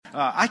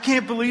I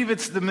can't believe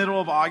it's the middle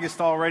of August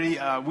already.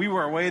 We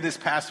were away this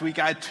past week.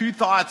 I had two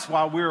thoughts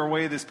while we were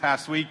away this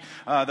past week.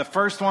 The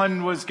first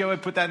one was, go ahead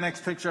and put that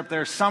next picture up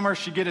there. Summer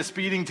should get a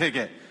speeding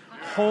ticket.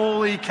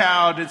 Holy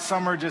cow, did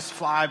summer just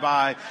fly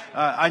by.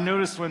 I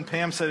noticed when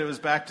Pam said it was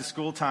back to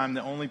school time,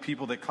 the only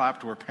people that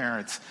clapped were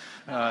parents.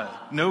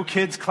 No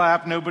kids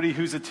clapped, nobody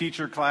who's a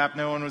teacher clapped,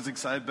 no one was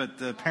excited, but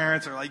the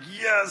parents are like,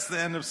 yes, the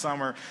end of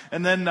summer.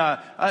 And then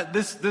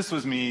this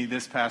was me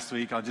this past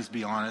week, I'll just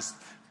be honest.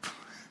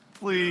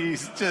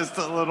 Please, just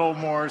a little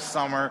more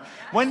summer.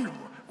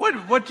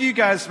 What do you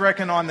guys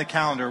reckon on the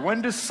calendar?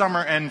 When does summer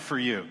end for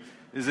you?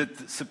 Is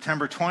it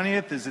September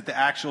 20th? Is it the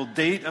actual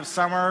date of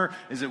summer?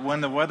 Is it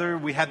when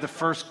we had the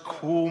first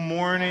cool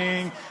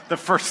morning?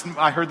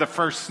 I heard the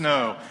first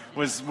snow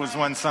was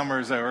when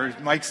summer's over.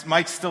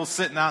 Mike's still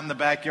sitting out in the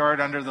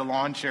backyard under the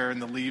lawn chair and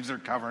the leaves are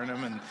covering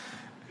him, and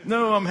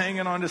no, I'm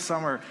hanging on to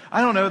summer. I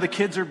don't know. The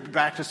kids are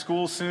back to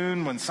school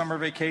soon when summer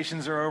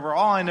vacations are over.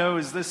 All I know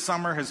is this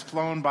summer has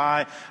flown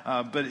by,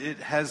 but it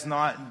has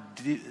not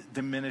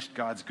diminished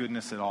God's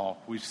goodness at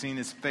all. We've seen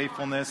His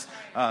faithfulness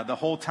the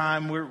whole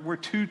time. We're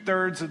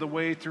 2/3 of the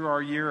way through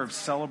our year of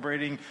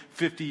celebrating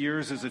 50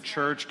 years as a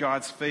church,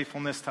 God's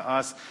faithfulness to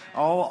us.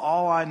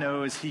 All I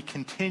know is He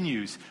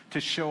continues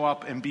to show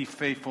up and be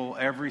faithful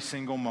every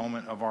single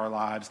moment of our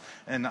lives.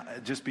 And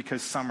just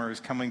because summer is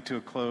coming to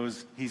a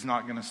close, He's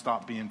not going to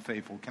stop being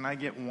faithful. Can I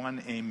get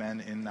one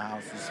amen in the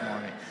house this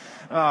morning?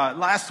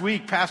 Last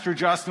week, Pastor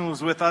Justin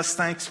was with us.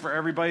 Thanks for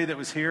everybody that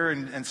was here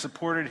and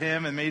supported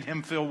him and made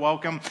him feel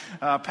welcome.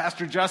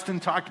 Pastor Justin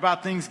talked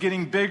about things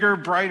getting bigger,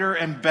 brighter,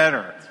 and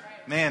better.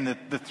 Man,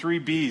 the three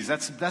B's,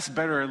 that's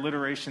better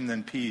alliteration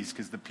than P's,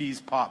 because the P's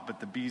pop,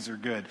 but the B's are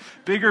good.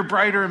 Bigger,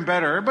 brighter, and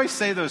better. Everybody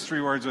say those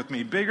three words with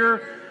me.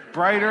 Bigger,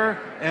 brighter,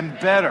 and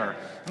better.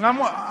 And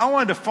I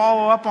wanted to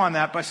follow up on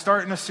that by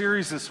starting a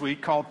series this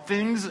week called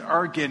Things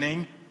Are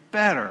Getting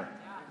Better.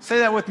 Say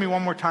that with me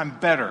one more time.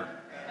 Better.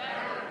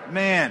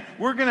 Man,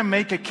 we're going to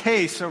make a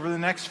case over the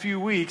next few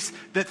weeks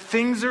that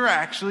things are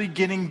actually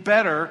getting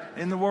better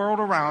in the world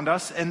around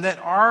us, and that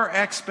our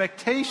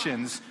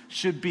expectations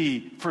should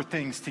be for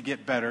things to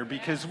get better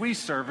because we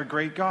serve a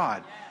great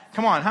God.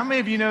 Come on, how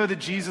many of you know that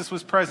Jesus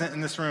was present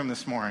in this room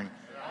this morning?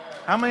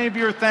 How many of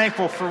you are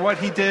thankful for what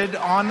He did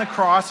on the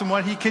cross and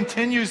what He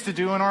continues to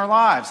do in our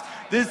lives?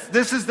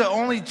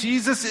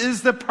 Jesus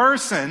is the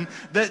person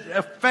that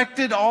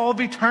affected all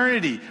of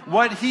eternity.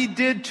 What He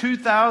did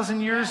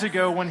 2,000 years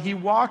ago when He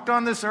walked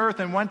on this earth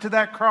and went to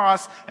that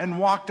cross and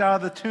walked out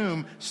of the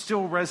tomb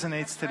still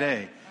resonates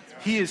today.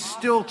 He is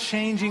still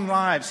changing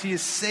lives. He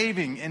is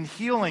saving and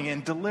healing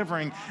and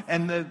delivering.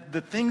 And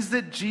the things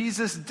that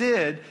Jesus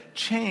did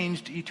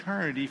changed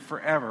eternity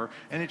forever.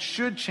 And it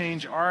should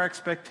change our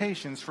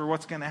expectations for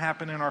what's going to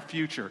happen in our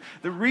future.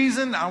 The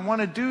reason I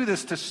want to do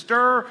this, to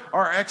stir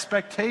our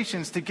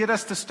expectations, to get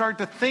us to start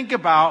to think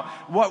about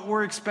what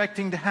we're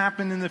expecting to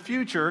happen in the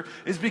future,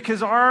 is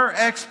because our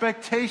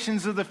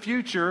expectations of the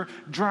future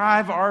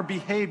drive our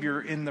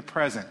behavior in the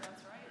present.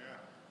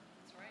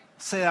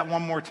 Say that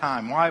one more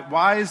time.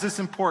 Why is this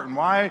important?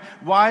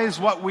 Why is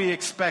what we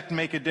expect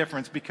make a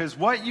difference? Because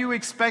what you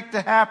expect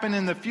to happen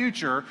in the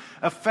future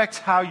affects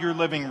how you're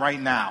living right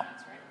now.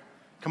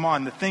 Come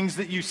on, the things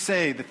that you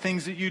say, the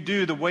things that you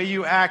do, the way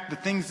you act, the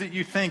things that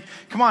you think.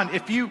 Come on,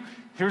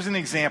 here's an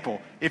example.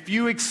 If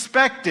you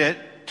expect it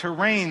to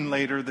rain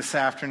later this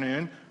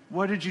afternoon,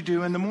 what did you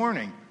do in the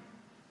morning?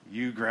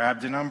 You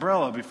grabbed an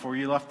umbrella before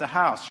you left the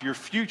house. Your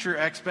future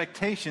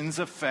expectations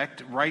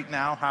affect right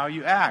now how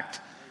you act.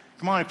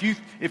 Come on,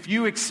 if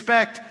you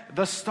expect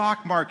the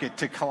stock market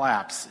to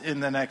collapse in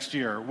the next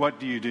year, what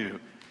do?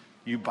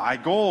 You buy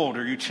gold,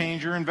 or you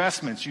change your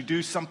investments. You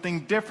do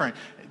something different.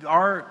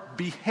 Our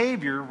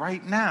behavior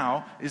right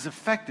now is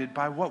affected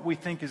by what we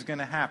think is going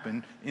to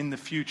happen in the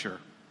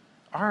future.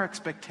 Our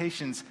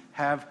expectations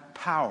have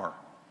power.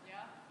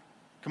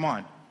 Come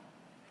on.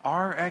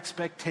 Our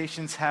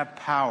expectations have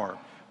power.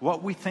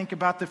 What we think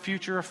about the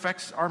future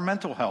affects our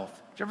mental health.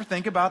 Did you ever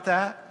think about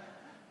that?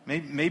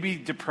 Maybe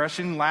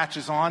depression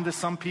latches on to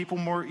some people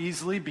more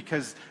easily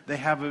because they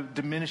have a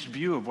diminished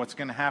view of what's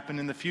going to happen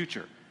in the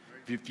future.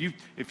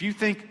 If you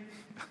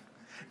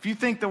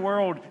think the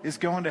world is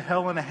going to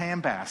hell in a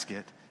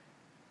handbasket,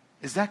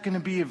 is that going to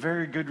be a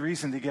very good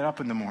reason to get up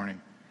in the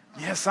morning?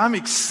 Yes, I'm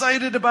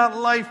excited about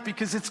life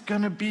because it's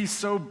going to be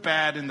so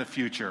bad in the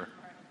future.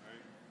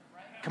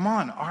 Come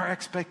on, our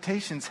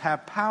expectations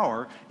have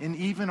power in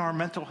even our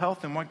mental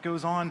health and what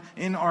goes on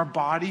in our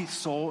body,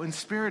 soul, and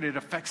spirit. It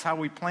affects how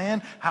we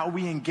plan, how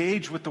we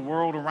engage with the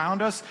world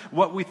around us,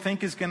 what we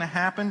think is going to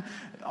happen.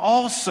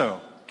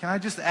 Also, can I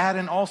just add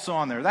an also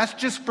on there? That's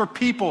just for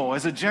people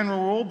as a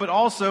general rule, but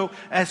also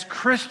as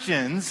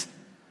Christians,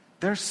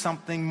 there's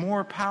something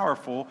more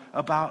powerful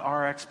about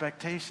our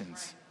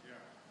expectations.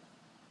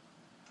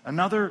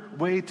 Another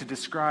way to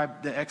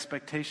describe the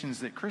expectations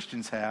that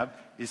Christians have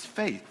is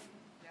faith.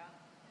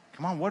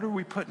 Come on, what are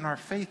we putting our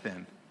faith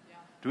in?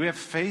 Do we have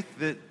faith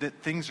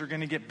that things are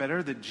going to get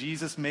better, that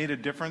Jesus made a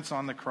difference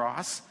on the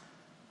cross?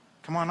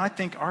 Come on, I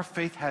think our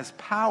faith has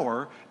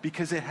power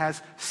because it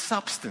has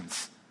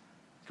substance.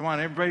 Come on,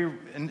 everybody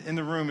in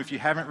the room, if you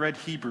haven't read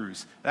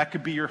Hebrews, that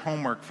could be your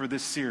homework for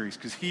this series,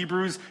 because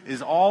Hebrews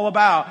is all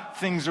about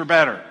things are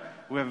better.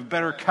 We have a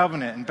better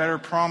covenant and better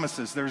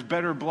promises. There's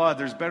better blood.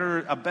 There's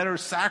a better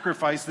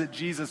sacrifice that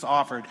Jesus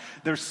offered.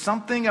 There's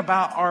something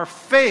about our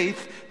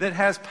faith that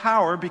has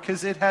power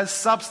because it has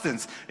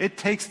substance. It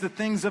takes the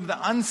things of the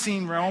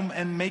unseen realm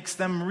and makes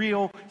them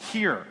real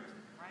here.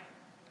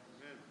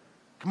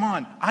 Come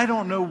on, I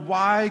don't know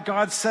why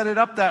God set it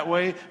up that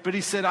way, but he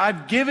said,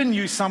 I've given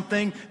you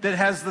something that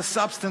has the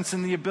substance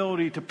and the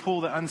ability to pull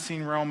the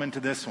unseen realm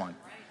into this one.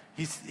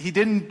 He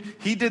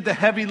did the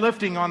heavy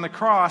lifting on the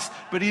cross,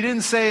 but he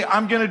didn't say,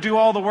 I'm going to do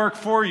all the work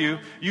for you.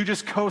 You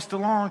just coast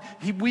along.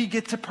 We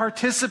get to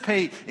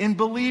participate in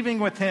believing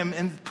with him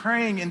and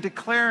praying and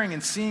declaring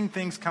and seeing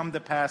things come to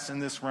pass in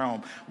this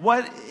realm.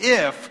 What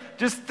if,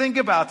 just think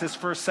about this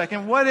for a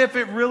second, what if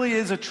it really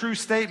is a true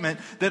statement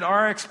that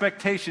our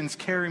expectations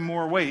carry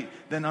more weight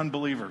than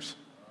unbelievers?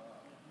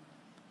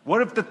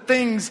 What if the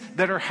things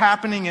that are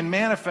happening and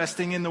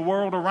manifesting in the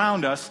world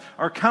around us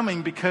are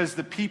coming because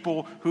the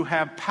people who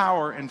have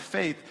power and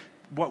faith,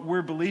 what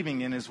we're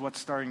believing in is what's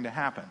starting to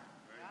happen?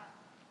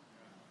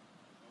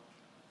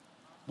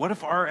 What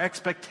if our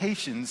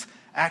expectations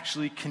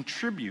actually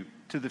contribute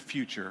to the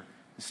future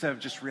instead of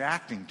just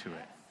reacting to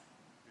it?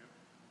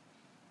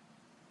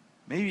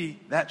 Maybe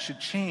that should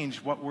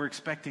change what we're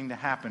expecting to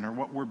happen or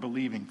what we're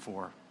believing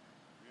for.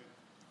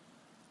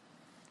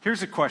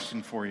 Here's a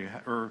question for you,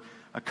 or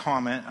a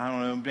comment, I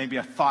don't know, maybe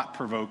a thought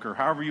provoker,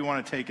 however you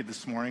want to take it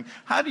this morning.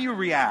 How do you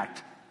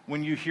react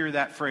when you hear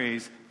that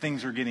phrase,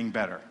 things are getting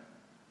better?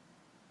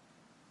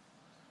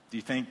 Do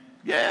you think,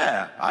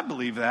 yeah, I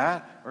believe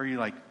that? Or are you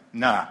like,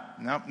 nah,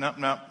 nope,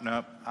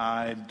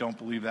 I don't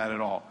believe that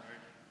at all?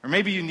 Or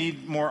maybe you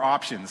need more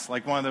options,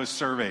 like one of those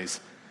surveys.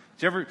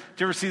 Do you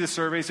ever see the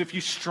surveys? If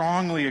you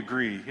strongly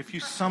agree, if you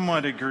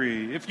somewhat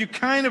agree, if you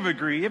kind of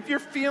agree, if you're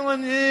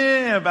feeling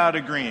about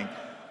agreeing.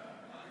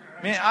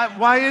 Man,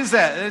 why is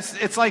that?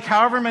 It's like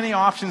however many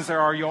options there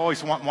are, you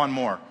always want one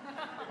more.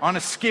 On a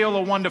scale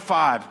of 1 to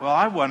 5, well,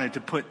 I wanted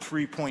to put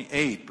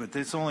 3.8, but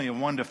it's only a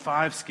 1 to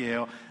 5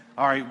 scale.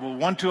 All right, well,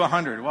 1 to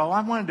 100. Well,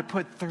 I wanted to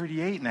put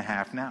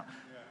 38.5 now.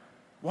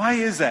 Why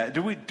is that?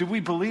 Do we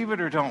believe it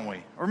or don't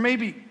we? Or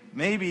maybe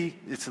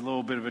it's a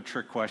little bit of a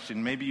trick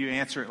question. Maybe you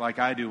answer it like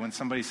I do when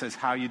somebody says,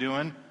 how you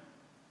doing?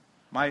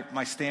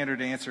 My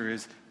standard answer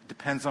is,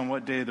 depends on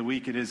what day of the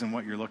week it is and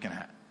what you're looking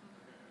at.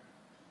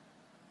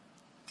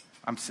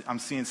 I'm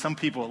seeing some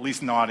people at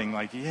least nodding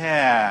like,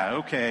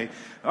 yeah, okay.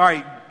 All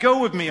right, go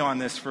with me on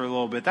this for a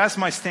little bit. That's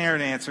my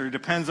standard answer. It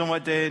depends on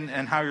what day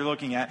and how you're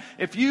looking at.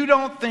 If you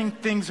don't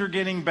think things are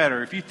getting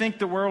better, if you think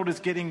the world is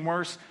getting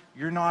worse,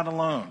 you're not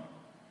alone.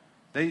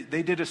 They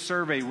did a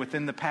survey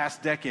within the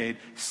past decade.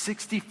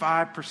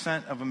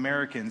 65% of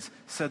Americans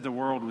said the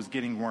world was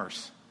getting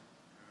worse.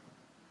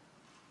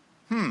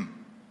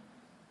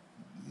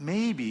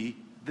 Maybe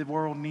the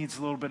world needs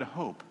a little bit of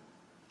hope.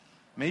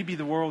 Maybe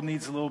the world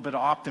needs a little bit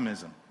of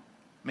optimism.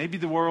 Maybe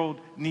the world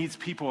needs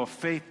people of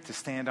faith to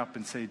stand up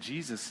and say,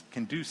 Jesus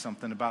can do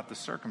something about the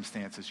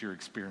circumstances you're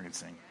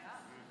experiencing.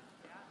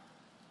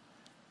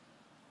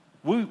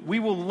 We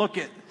will look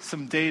at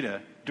some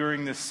data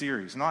during this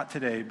series. Not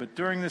today, but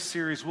during this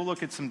series, we'll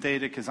look at some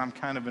data because I'm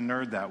kind of a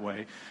nerd that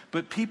way.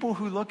 But people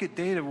who look at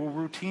data will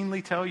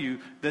routinely tell you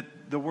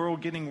that the world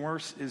getting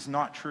worse is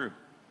not true.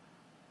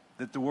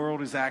 That the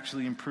world is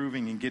actually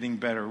improving and getting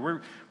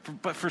better.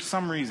 But for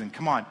some reason,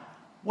 come on,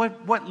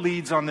 what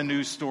leads on the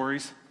news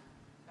stories?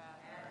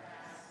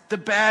 The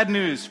bad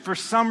news. For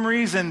some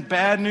reason,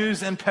 bad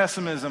news and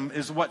pessimism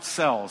is what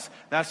sells.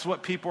 That's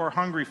what people are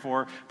hungry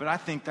for, but I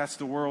think that's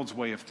the world's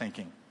way of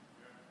thinking.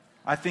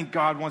 I think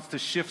God wants to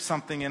shift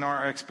something in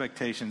our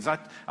expectations.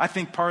 I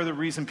think part of the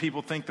reason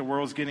people think the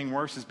world's getting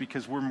worse is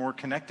because we're more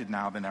connected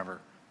now than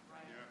ever.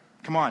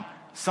 Come on.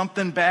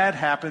 Something bad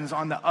happens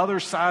on the other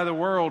side of the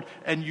world,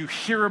 and you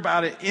hear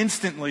about it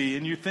instantly,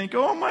 and you think,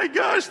 oh my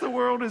gosh, the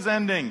world is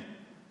ending.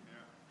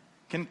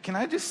 Can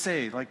I just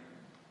say, like,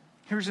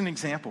 here's an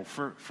example.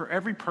 For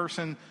every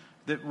person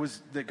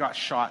that got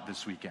shot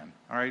this weekend,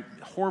 all right?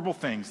 Horrible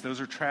things.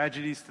 Those are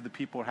tragedies to the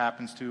people it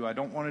happens to. I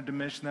don't want to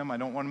diminish them. I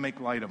don't want to make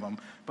light of them.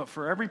 But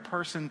for every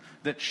person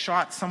that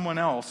shot someone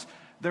else,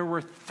 there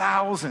were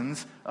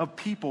thousands of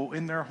people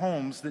in their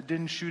homes that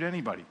didn't shoot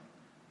anybody.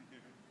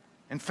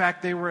 In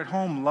fact, they were at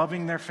home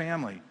loving their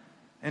family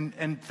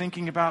and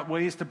thinking about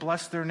ways to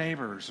bless their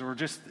neighbors or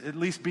just at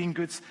least being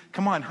good.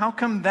 Come on, how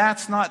come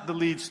that's not the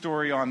lead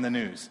story on the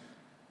news?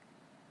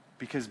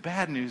 Because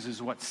bad news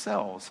is what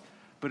sells.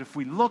 But if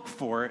we look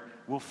for it,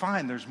 we'll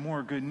find there's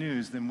more good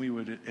news than we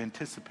would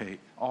anticipate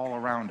all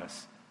around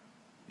us.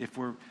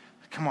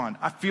 Come on,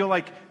 I feel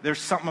like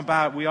there's something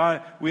about it. We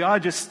ought to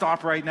just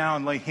stop right now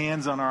and lay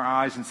hands on our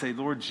eyes and say,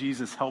 Lord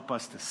Jesus, help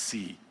us to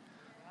see.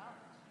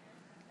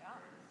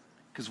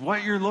 Because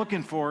what you're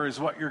looking for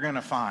is what you're going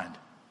to find.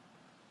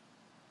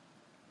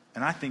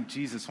 And I think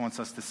Jesus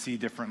wants us to see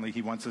differently.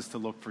 He wants us to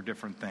look for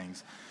different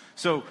things.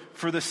 So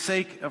for the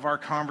sake of our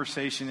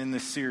conversation in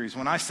this series,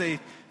 when I say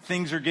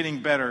things are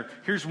getting better,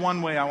 here's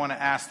one way I want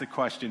to ask the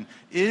question.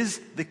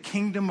 Is the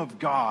kingdom of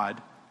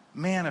God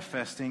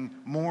manifesting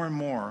more and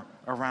more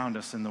around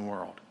us in the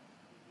world?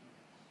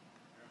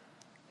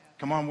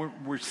 Come on,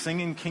 we're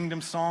singing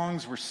kingdom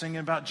songs. We're singing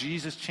about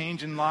Jesus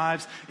changing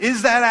lives.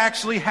 Is that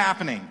actually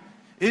happening?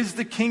 Is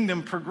the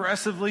kingdom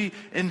progressively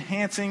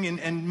enhancing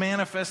and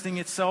manifesting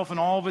itself in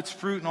all of its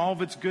fruit and all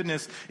of its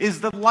goodness? Is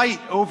the light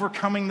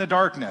overcoming the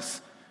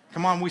darkness?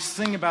 Come on, we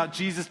sing about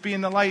Jesus being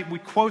the light. We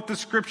quote the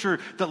scripture,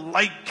 the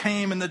light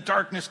came and the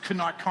darkness could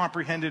not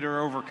comprehend it or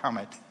overcome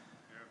it.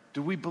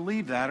 Do we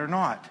believe that or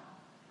not?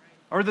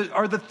 Are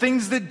the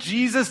things that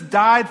Jesus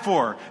died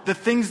for, the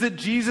things that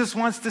Jesus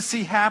wants to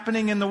see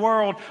happening in the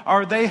world,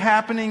 are they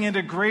happening at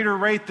a greater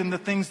rate than the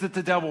things that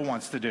the devil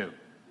wants to do?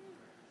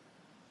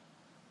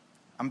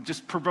 I'm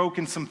just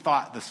provoking some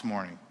thought this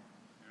morning.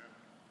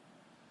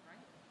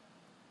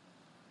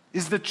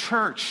 Is the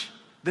church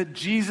that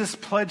Jesus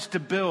pledged to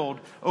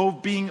build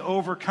being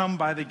overcome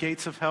by the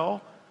gates of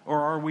hell, or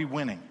are we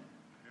winning?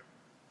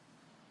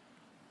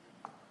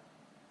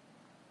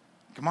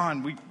 Come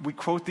on, we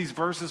quote these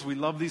verses, we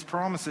love these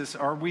promises.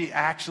 Are we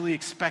actually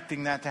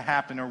expecting that to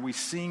happen? Are we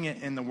seeing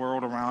it in the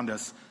world around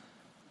us?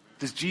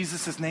 Does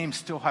Jesus' name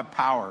still have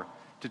power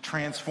to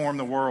transform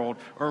the world,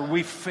 or are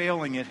we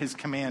failing at his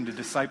command to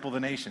disciple the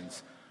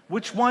nations?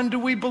 Which one do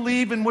we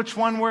believe and which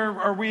one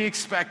are we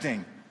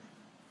expecting?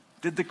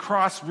 Did the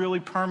cross really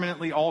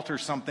permanently alter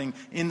something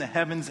in the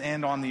heavens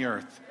and on the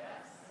earth?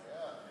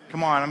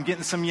 Come on, I'm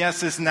getting some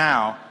yeses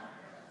now.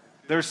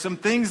 There's some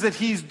things that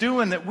he's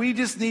doing that we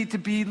just need to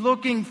be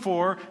looking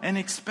for and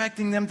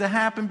expecting them to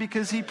happen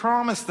because he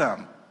promised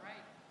them.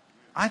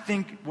 I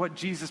think what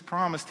Jesus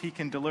promised, he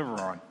can deliver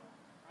on.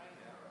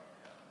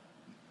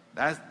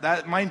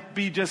 That might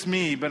be just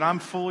me, but I'm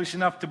foolish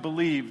enough to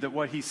believe that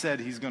what he said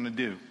he's going to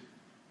do.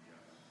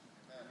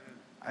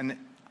 And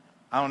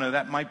I don't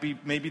know,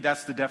 maybe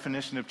that's the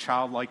definition of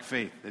childlike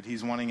faith that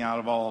he's wanting out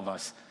of all of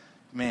us.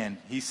 Man,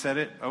 he said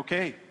it,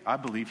 okay, I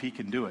believe he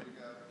can do it.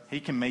 He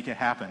can make it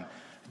happen.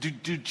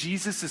 Do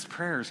Jesus'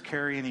 prayers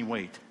carry any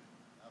weight?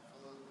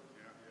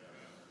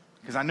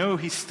 Because I know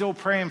he's still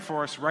praying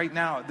for us right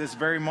now at this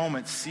very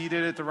moment,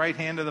 seated at the right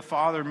hand of the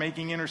Father,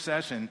 making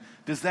intercession.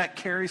 Does that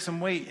carry some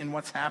weight in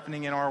what's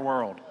happening in our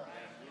world?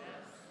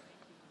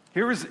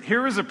 Here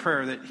is a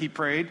prayer that he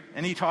prayed,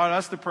 and he taught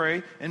us to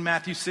pray. In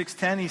Matthew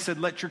 6:10, he said,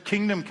 "Let your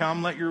kingdom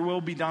come, let your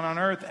will be done on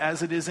earth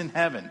as it is in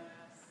heaven."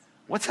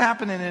 What's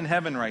happening in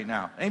heaven right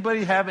now?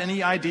 Anybody have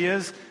any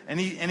ideas,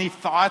 any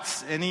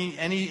thoughts,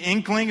 any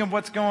inkling of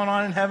what's going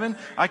on in heaven?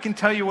 I can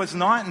tell you what's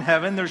not in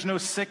heaven. There's no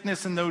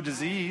sickness and no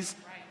disease.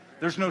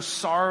 There's no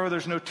sorrow.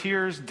 There's no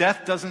tears.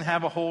 Death doesn't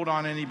have a hold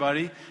on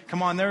anybody.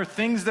 Come on, there are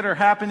things that are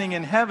happening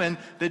in heaven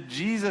that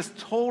Jesus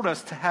told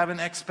us to have an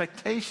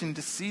expectation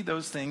to see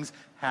those things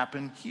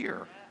happen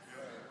here.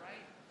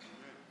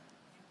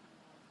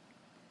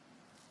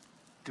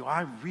 Do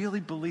I really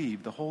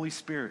believe the Holy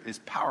Spirit is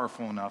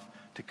powerful enough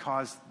to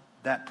cause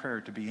that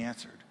prayer to be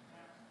answered?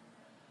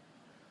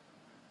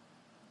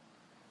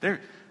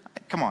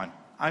 Come on.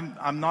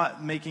 I'm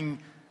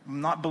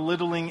not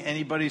belittling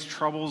anybody's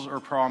troubles or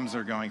problems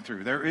they're going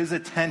through. There is a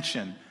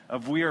tension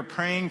of we are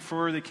praying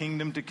for the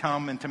kingdom to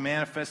come and to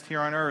manifest here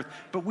on earth,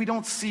 but we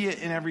don't see it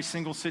in every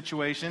single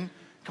situation.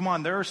 Come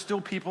on, there are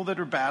still people that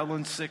are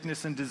battling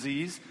sickness and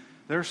disease.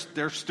 There's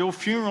still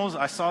funerals.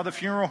 I saw the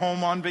funeral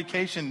home on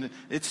vacation.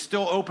 It's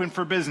still open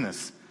for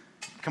business.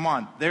 Come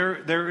on,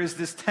 there is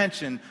this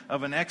tension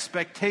of an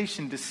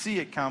expectation to see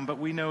it come, but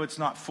we know it's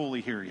not fully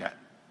here yet.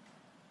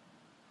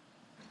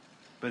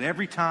 But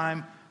every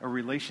time a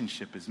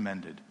relationship is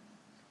mended,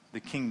 the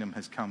kingdom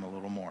has come a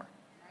little more.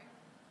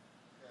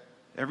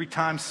 Every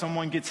time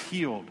someone gets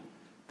healed,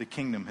 the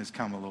kingdom has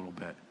come a little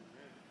bit.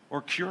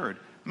 Or cured.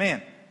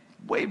 Man,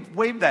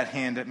 wave that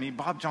hand at me.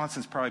 Bob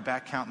Johnston's probably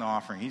back counting the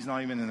offering. He's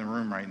not even in the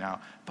room right now.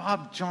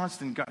 Bob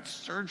Johnston got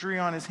surgery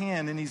on his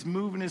hand and he's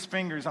moving his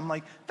fingers. I'm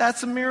like,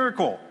 that's a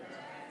miracle.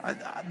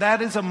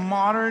 That is a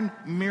modern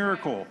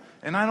miracle.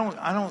 And I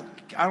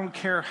don't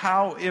care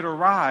how it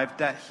arrived.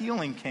 That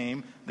healing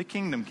came. The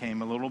kingdom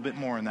came a little bit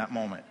more in that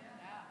moment.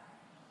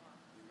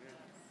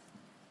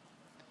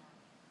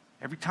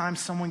 Every time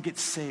someone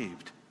gets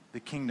saved, the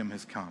kingdom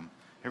has come.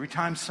 Every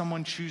time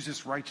someone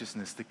chooses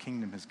righteousness, the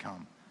kingdom has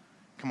come.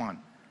 Come on.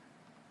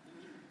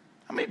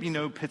 How many of you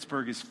know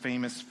Pittsburgh is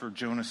famous for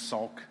Jonas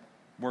Salk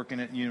working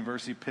at the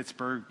University of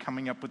Pittsburgh,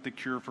 coming up with the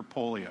cure for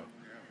polio?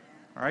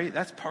 All right,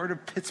 that's part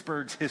of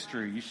Pittsburgh's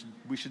history.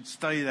 We should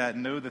study that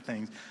and know the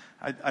things.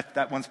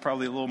 That one's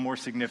probably a little more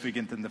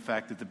significant than the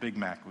fact that the Big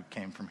Mac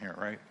came from here,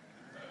 right?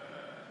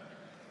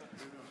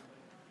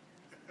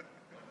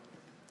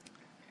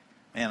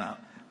 Man,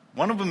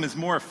 one of them is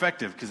more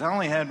effective because I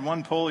only had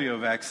one polio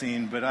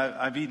vaccine, but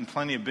I've eaten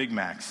plenty of Big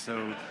Macs,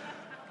 so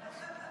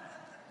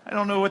I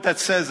don't know what that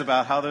says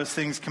about how those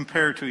things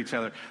compare to each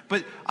other.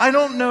 But I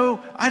don't know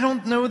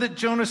that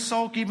Jonas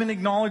Salk even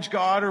acknowledged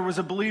God or was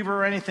a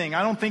believer or anything.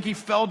 I don't think he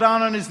fell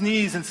down on his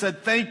knees and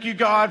said, "Thank you,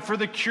 God, for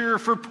the cure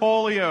for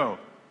polio."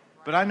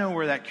 But I know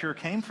where that cure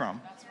came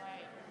from.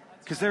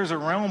 Because there's a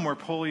realm where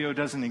polio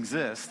doesn't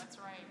exist,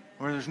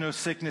 where there's no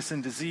sickness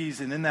and disease,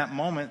 and in that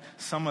moment,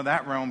 some of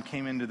that realm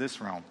came into this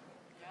realm.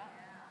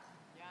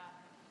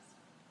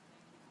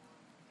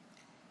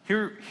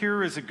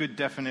 Here is a good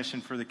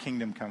definition for the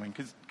kingdom coming,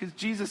 because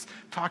Jesus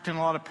talked in a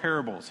lot of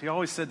parables. He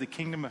always said the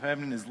kingdom of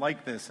heaven is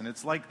like this, and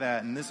it's like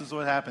that, and this is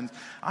what happens.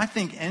 I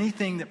think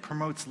anything that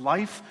promotes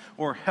life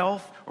or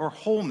health or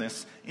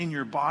wholeness in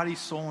your body,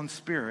 soul, and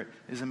spirit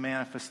is a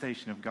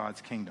manifestation of God's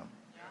kingdom.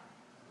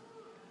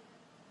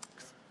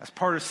 That's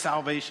part of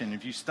salvation.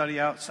 If you study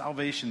out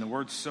salvation, the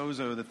word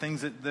sozo, the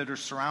things that are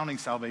surrounding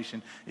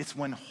salvation, it's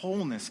when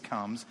wholeness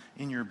comes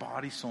in your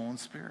body, soul, and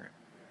spirit.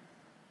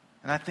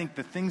 And I think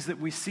the things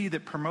that we see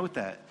that promote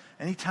that,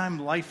 anytime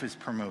life is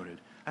promoted,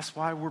 that's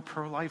why we're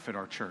pro-life at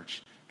our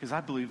church. Because I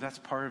believe that's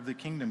part of the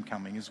kingdom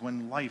coming, is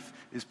when life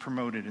is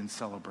promoted and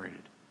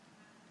celebrated.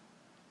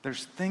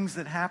 There's things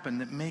that happen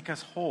that make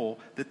us whole,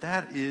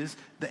 that is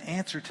the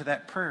answer to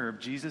that prayer of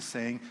Jesus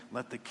saying,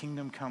 let the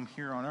kingdom come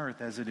here on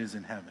earth as it is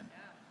in heaven.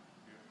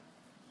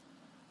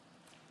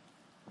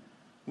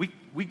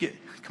 We get,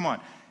 come on,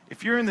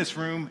 if you're in this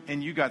room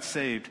and you got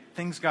saved,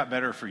 things got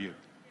better for you.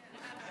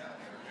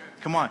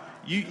 Come on,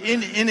 you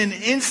in an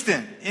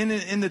instant,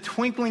 in the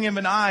twinkling of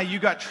an eye, you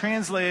got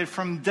translated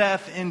from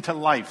death into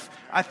life.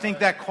 I think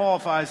that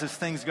qualifies as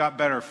things got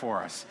better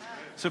for us.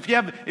 So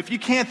if you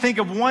can't think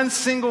of one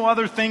single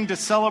other thing to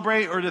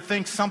celebrate or to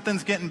think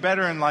something's getting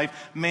better in life,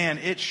 man,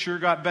 it sure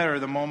got better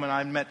the moment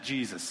I met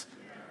Jesus.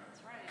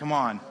 Come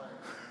on.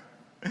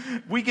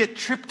 We get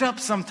tripped up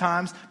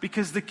sometimes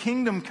because the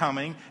kingdom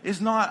coming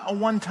is not a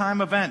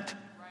one-time event.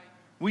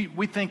 We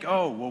think,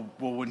 well,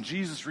 when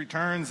Jesus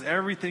returns,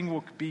 everything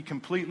will be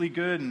completely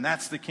good, and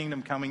that's the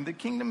kingdom coming. The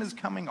kingdom is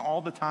coming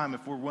all the time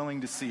if we're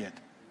willing to see it.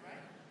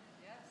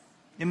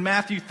 In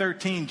Matthew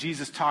 13,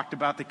 Jesus talked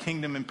about the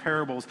kingdom in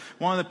parables.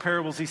 One of the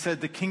parables, he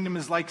said, the kingdom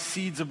is like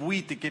seeds of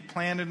wheat that get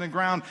planted in the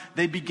ground.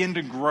 They begin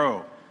to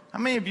grow. How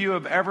many of you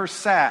have ever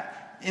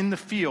sat in the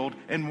field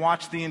and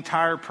watched the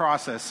entire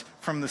process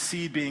from the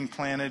seed being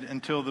planted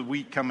until the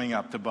wheat coming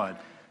up to bud?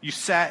 You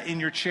sat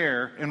in your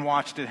chair and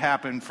watched it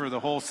happen for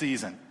the whole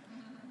season.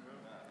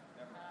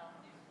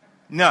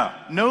 No,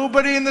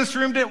 nobody in this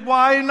room did.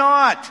 Why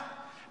not?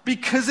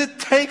 Because it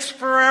takes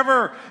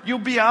forever. You'll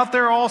be out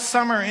there all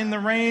summer in the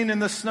rain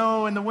and the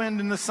snow and the wind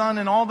and the sun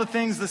and all the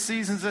things, the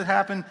seasons that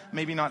happen.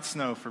 Maybe not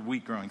snow for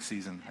wheat growing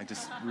season. I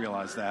just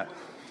realized that.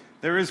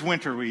 There is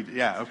winter wheat.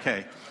 Yeah,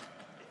 okay.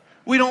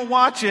 We don't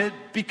watch it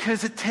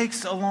because it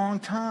takes a long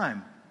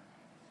time.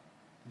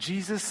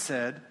 Jesus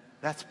said,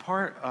 that's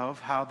part of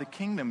how the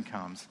kingdom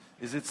comes,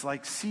 is it's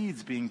like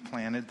seeds being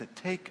planted that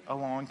take a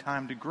long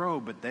time to grow,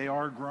 but they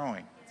are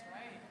growing.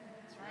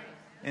 That's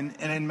right.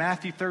 And in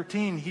Matthew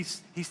 13,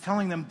 he's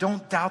telling them,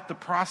 don't doubt the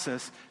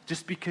process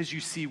just because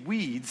you see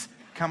weeds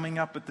coming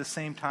up at the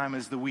same time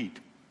as the wheat.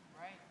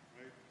 Right.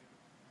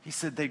 He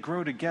said they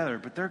grow together,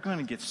 but they're going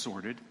to get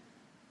sorted.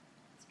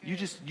 You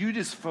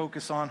just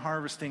focus on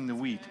harvesting the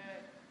wheat.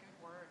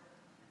 Good word.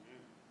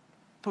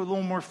 Put a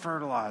little more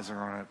fertilizer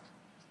on it.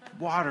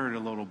 Water it a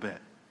little bit.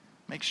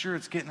 Make sure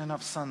it's getting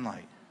enough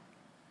sunlight.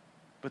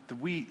 But the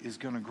wheat is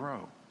going to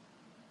grow.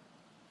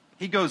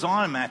 He goes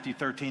on in Matthew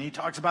 13. He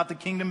talks about the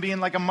kingdom being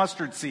like a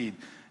mustard seed.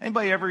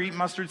 Anybody ever eat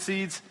mustard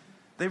seeds?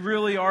 They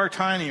really are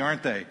tiny,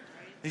 aren't they?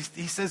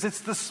 He says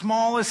it's the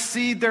smallest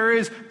seed there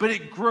is, but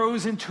it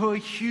grows into a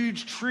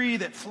huge tree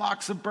that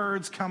flocks of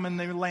birds come and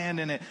they land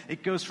in it.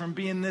 It goes from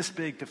being this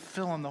big to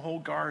filling the whole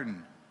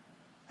garden.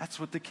 That's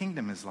what the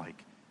kingdom is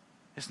like.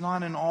 It's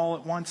not an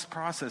all-at-once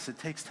process. It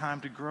takes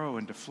time to grow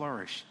and to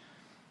flourish.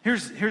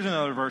 Here's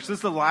another verse. This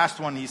is the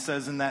last one he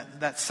says in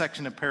that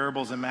section of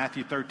parables in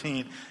Matthew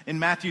 13. In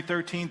Matthew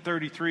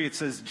 13:33, it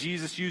says,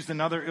 Jesus used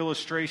another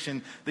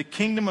illustration. The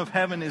kingdom of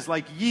heaven is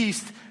like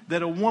yeast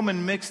that a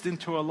woman mixed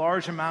into a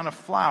large amount of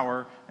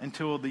flour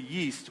until the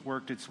yeast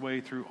worked its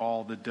way through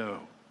all the dough.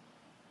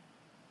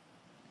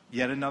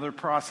 Yet another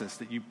process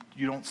that you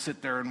don't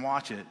sit there and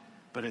watch it,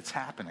 but it's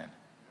happening.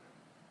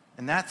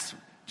 And that's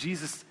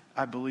Jesus.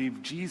 I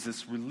believe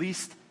Jesus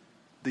released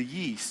the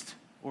yeast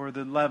or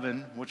the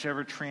leaven,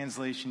 whichever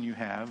translation you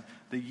have,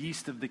 the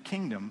yeast of the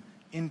kingdom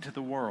into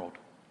the world.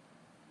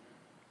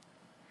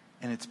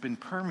 And it's been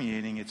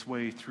permeating its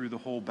way through the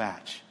whole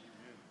batch.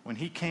 When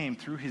he came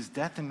through his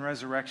death and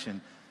resurrection,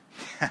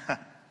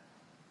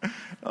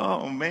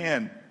 oh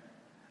man,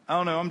 I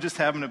don't know, I'm just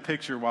having a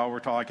picture while we're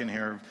talking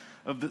here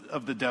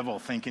of the devil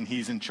thinking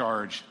he's in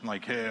charge.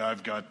 Like, hey,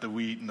 I've got the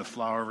wheat and the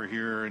flour over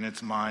here, and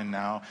it's mine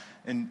now.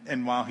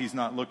 And while he's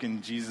not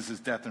looking, Jesus'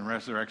 death and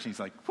resurrection, he's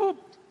like, whoop,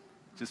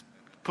 just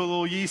put a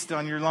little yeast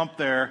on your lump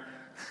there.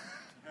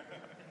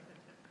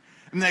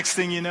 Next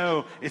thing you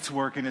know, it's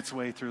working its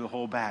way through the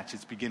whole batch.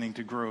 It's beginning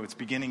to grow. It's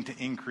beginning to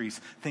increase.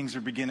 Things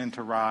are beginning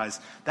to rise.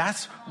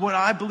 That's what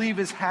I believe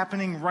is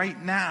happening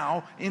right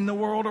now in the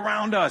world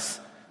around us.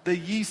 The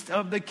yeast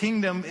of the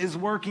kingdom is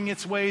working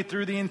its way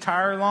through the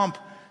entire lump.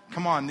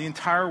 Come on, the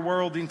entire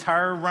world, the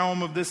entire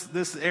realm of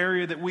this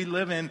area that we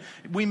live in,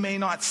 we may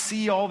not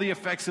see all the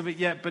effects of it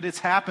yet, but it's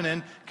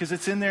happening because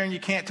it's in there and you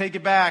can't take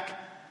it back.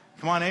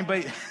 Come on,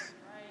 anybody?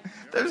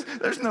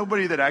 There's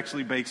nobody that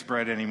actually bakes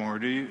bread anymore,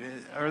 do you?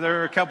 Are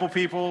there a couple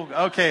people?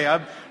 Okay,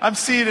 I'm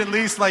seeing at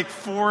least like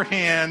 4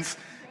 hands.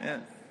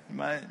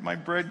 My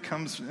bread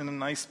comes in a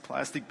nice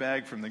plastic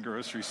bag from the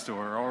grocery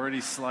store,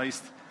 already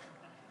sliced.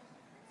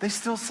 They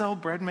still sell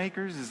bread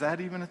makers? Is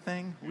that even a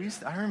thing?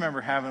 I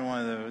remember having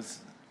one of those.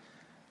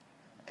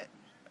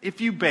 If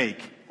you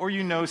bake, or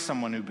you know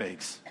someone who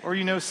bakes, or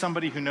you know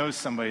somebody who knows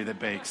somebody that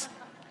bakes,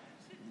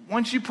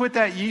 once you put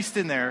that yeast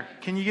in there,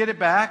 can you get it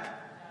back?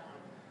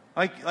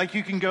 Like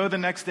you can go the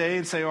next day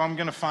and say, oh, I'm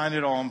going to find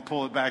it all and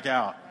pull it back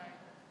out.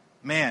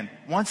 Man,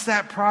 once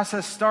that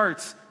process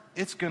starts,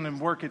 it's going to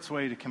work its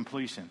way to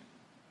completion.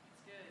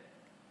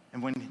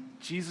 And when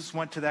Jesus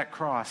went to that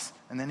cross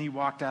and then he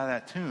walked out of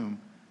that tomb,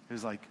 it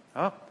was like,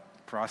 oh,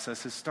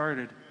 process has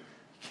started.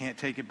 You can't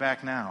take it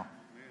back now.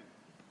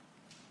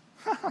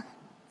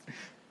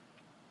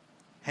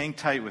 Hang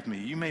tight with me.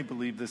 You may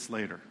believe this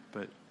later,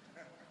 but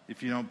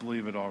if you don't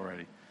believe it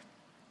already,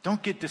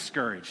 don't get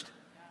discouraged,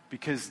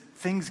 because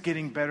things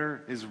getting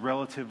better is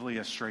relatively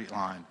a straight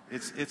line.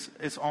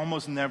 It's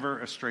almost never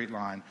a straight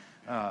line.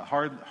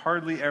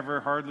 Hardly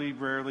ever, hardly,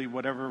 rarely,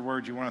 whatever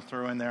word you want to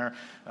throw in there.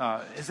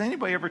 Has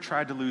anybody ever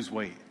tried to lose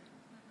weight?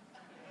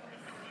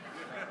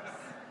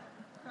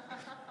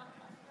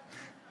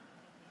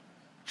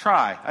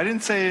 Try. I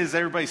didn't say has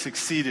everybody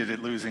succeeded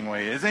at losing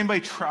weight. Has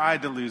anybody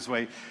tried to lose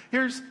weight?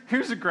 Here's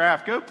a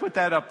graph. Go put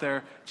that up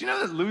there. Do you know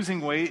that losing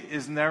weight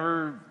is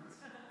never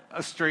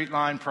a straight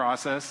line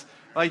process?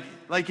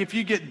 Like if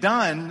you get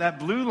done, that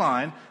blue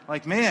line,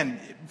 like,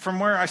 man, from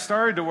where I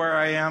started to where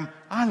I am,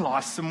 I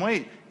lost some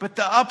weight. But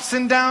the ups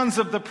and downs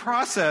of the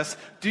process,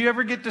 do you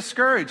ever get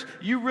discouraged?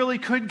 You really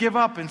could give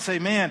up and say,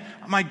 man,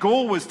 my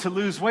goal was to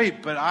lose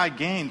weight, but I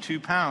gained 2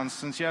 pounds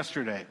since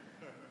yesterday.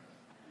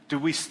 Do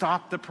we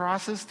stop the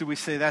process? Do we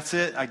say, that's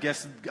it? I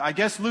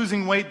guess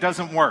losing weight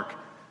doesn't work.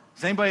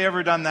 Has anybody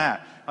ever done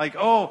that? Like,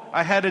 oh,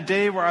 I had a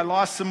day where I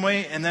lost some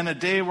weight and then a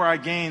day where I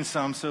gained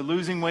some, so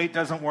losing weight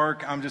doesn't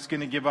work. I'm just going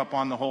to give up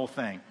on the whole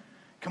thing.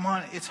 Come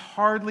on, it's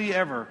hardly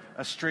ever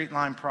a straight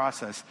line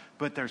process,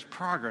 but there's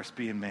progress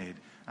being made.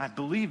 I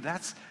believe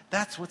that's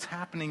what's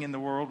happening in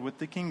the world with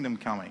the kingdom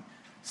coming.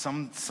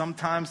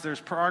 Sometimes there's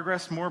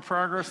progress, more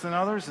progress than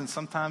others, and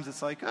sometimes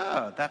it's like,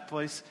 that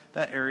place,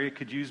 that area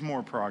could use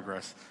more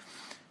progress.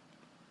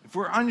 If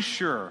we're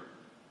unsure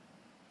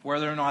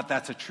whether or not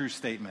that's a true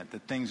statement,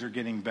 that things are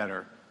getting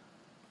better,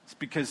 it's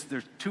because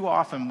there's too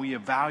often we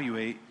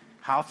evaluate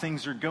how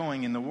things are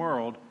going in the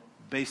world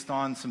based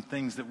on some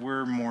things that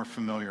we're more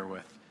familiar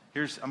with.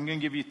 I'm going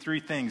to give you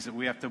 3 things that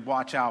we have to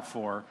watch out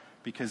for,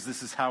 because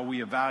this is how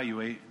we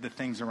evaluate the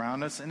things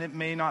around us, and it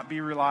may not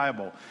be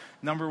reliable.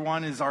 Number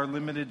 1 is our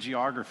limited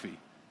geography.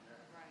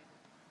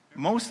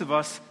 Most of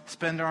us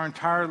spend our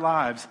entire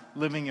lives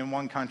living in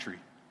one country.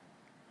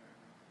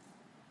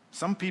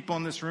 Some people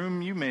in this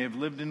room, you may have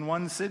lived in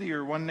one city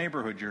or one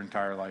neighborhood your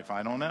entire life.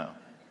 I don't know.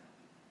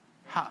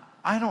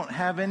 I don't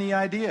have any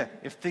idea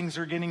if things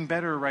are getting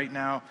better right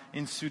now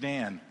in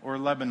Sudan or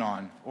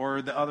Lebanon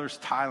or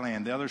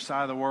Thailand, the other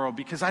side of the world,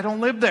 because I don't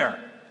live there.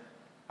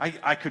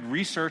 I could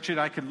research it,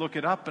 I could look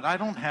it up, but I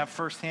don't have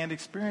firsthand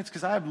experience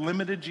because I have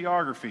limited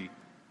geography.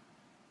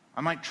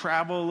 I might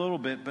travel a little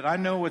bit, but I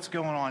know what's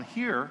going on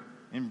here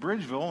in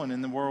Bridgeville and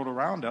in the world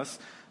around us.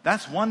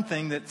 That's one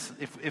thing that's,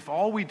 if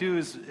all we do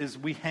is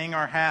we hang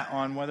our hat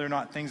on whether or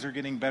not things are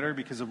getting better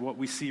because of what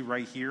we see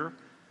right here,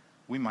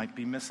 we might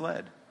be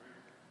misled.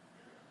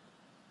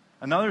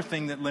 Another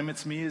thing that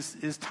limits me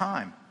is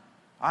time.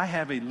 I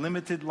have a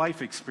limited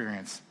life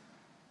experience.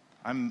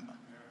 I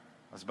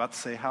was about to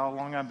say how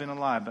long I've been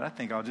alive, but I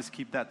think I'll just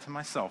keep that to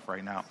myself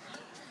right now.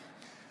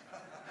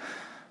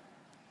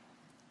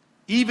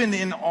 Even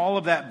in all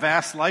of that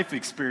vast life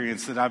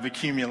experience that I've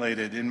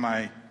accumulated in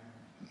my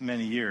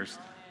many years,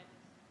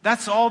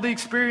 that's all the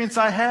experience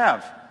I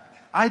have.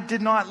 I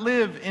did not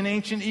live in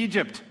ancient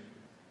Egypt.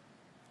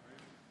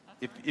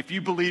 If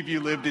you believe you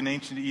lived in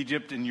ancient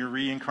Egypt and you're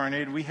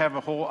reincarnated, we have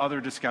a whole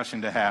other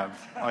discussion to have.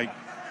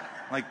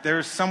 Like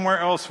there's somewhere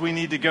else we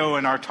need to go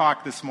in our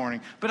talk this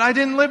morning. But I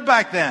didn't live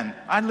back then.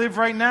 I live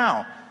right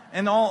now.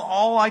 And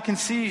all I can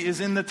see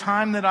is in the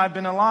time that I've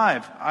been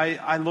alive.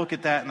 I look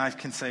at that and I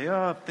can say,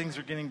 oh, things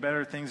are getting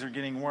better, things are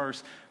getting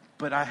worse.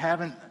 But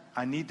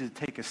I need to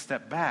take a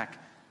step back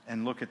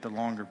and look at the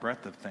longer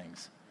breadth of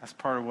things. That's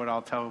part of what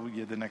I'll tell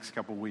you the next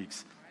couple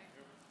weeks.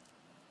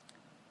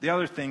 The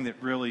other thing that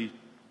really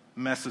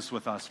messes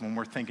with us when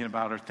we're thinking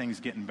about are things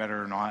getting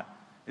better or not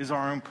is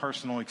our own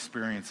personal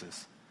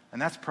experiences.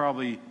 And that's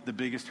probably the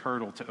biggest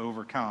hurdle to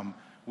overcome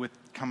with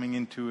coming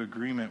into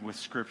agreement with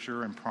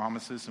Scripture and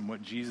promises and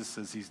what Jesus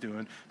says he's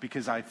doing,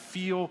 because I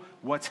feel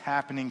what's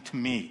happening to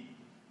me.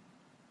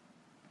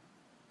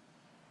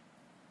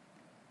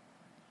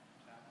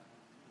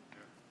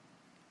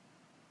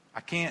 I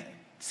can't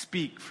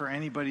speak for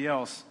anybody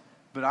else,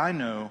 but I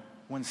know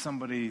when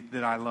somebody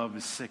that I love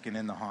is sick and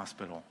in the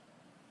hospital.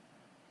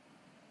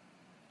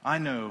 I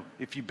know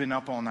if you've been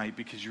up all night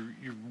because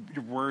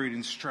you're worried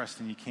and stressed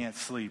and you can't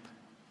sleep.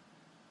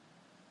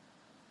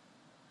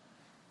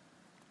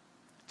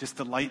 Just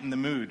to lighten the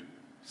mood.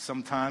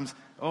 Sometimes,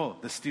 the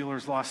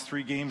Steelers lost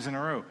 3 games in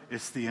a row.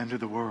 It's the end of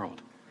the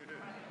world.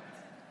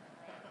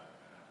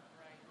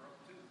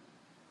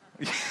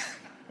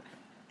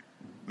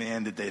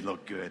 Man, did they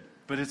look good.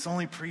 But it's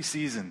only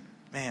preseason.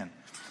 Man.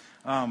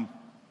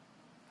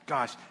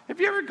 Gosh, have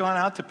you ever gone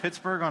out to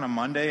Pittsburgh on a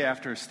Monday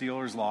after a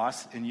Steelers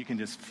loss and you can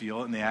just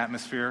feel it in the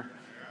atmosphere?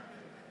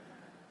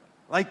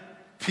 Like,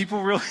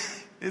 people really,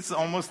 it's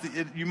almost,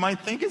 you might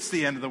think it's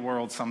the end of the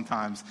world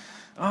sometimes.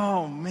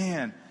 Oh,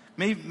 man.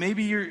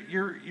 Maybe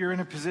you're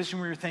in a position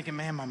where you're thinking,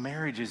 man, my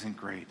marriage isn't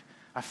great.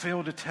 I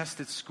failed a test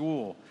at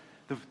school.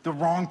 The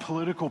wrong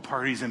political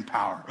party's in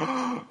power.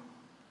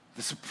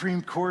 The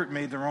Supreme Court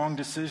made the wrong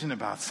decision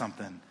about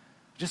something.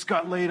 Just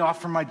got laid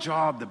off from my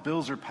job. The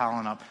bills are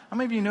piling up. How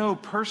many of you know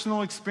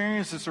personal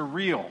experiences are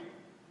real?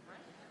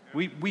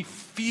 We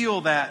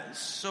feel that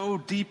so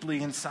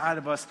deeply inside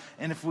of us,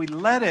 and if we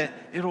let it,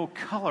 it'll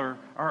color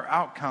our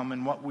outcome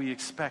and what we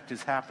expect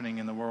is happening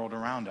in the world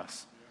around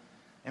us.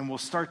 And we'll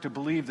start to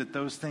believe that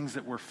those things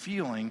that we're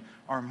feeling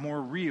are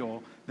more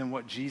real than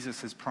what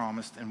Jesus has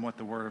promised and what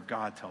the Word of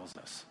God tells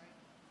us.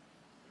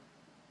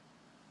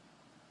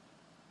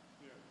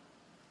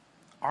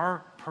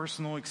 Our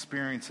personal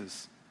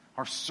experiences,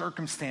 our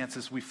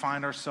circumstances we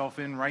find ourselves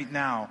in right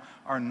now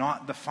are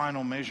not the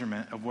final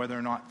measurement of whether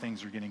or not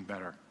things are getting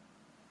better.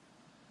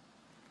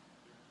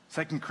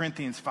 2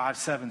 Corinthians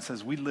 5:7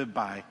 says we live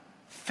by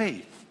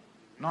faith,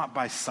 not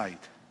by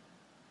sight.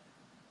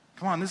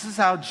 Come on, this is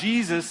how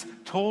Jesus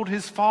told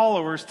his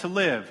followers to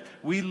live.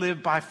 We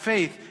live by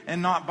faith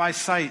and not by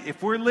sight.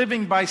 If we're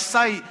living by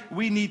sight,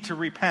 we need to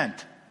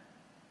repent.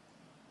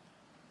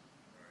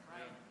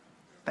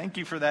 Thank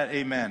you for that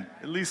amen.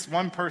 At least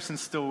one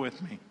person's still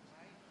with me.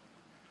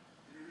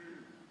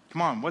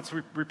 Come on, what's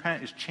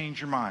repent is change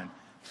your mind.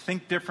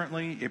 Think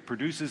differently. It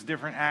produces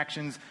different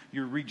actions.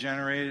 You're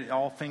regenerated.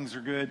 All things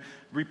are good.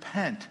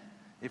 Repent.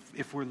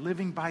 If we're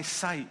living by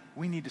sight,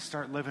 we need to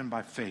start living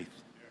by faith.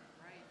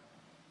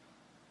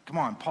 Come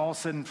on, Paul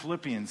said in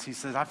Philippians, he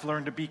says, I've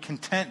learned to be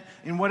content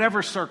in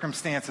whatever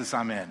circumstances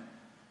I'm in.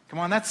 Come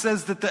on, that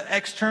says that the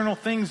external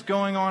things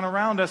going on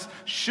around us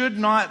should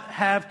not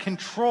have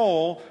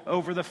control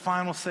over the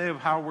final say of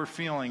how we're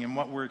feeling and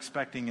what we're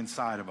expecting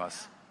inside of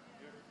us.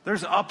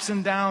 There's ups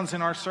and downs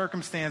in our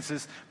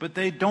circumstances, but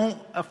they don't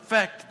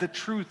affect the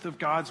truth of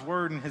God's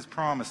word and his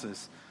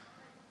promises.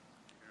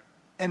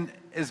 And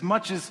as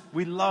much as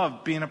we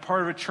love being a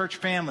part of a church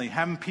family,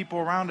 having people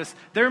around us,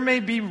 there may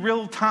be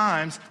real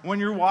times when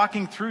you're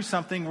walking through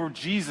something where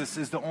Jesus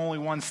is the only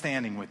one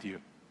standing with you.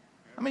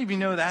 How many of you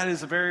know that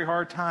is a very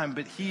hard time,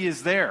 but he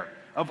is there.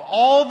 Of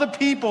all the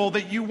people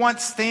that you want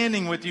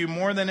standing with you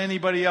more than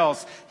anybody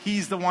else,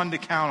 he's the one to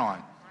count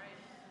on.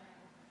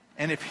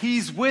 And if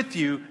he's with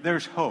you,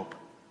 there's hope.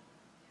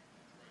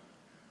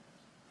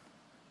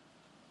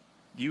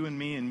 You and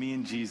me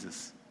and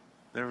Jesus.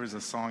 There was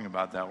a song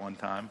about that one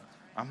time.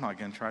 I'm not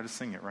going to try to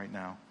sing it right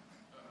now.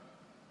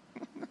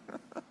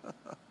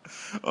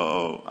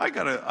 I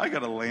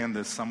gotta land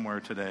this somewhere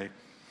today.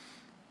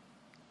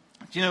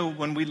 Do you know,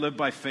 when we live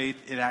by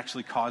faith, it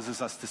actually causes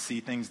us to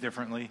see things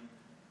differently.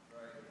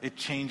 It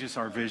changes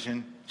our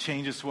vision,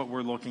 changes what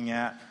we're looking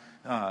at.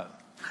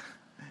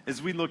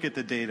 As we look at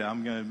the data,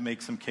 I'm going to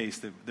make some case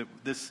that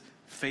this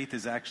faith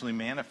is actually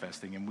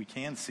manifesting, and we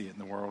can see it in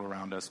the world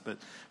around us. But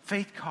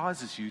faith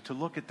causes you to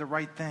look at the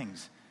right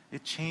things.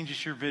 It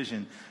changes your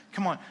vision.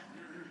 Come on.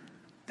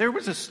 There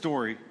was a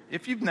story.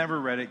 If you've never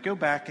read it, go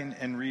back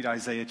and read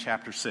Isaiah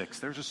chapter 6.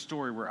 There's a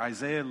story where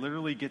Isaiah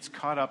literally gets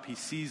caught up. He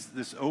sees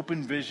this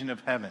open vision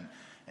of heaven,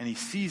 and he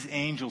sees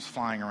angels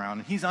flying around,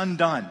 and he's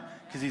undone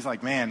because he's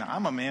like, man,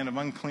 I'm a man of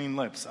unclean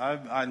lips.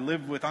 I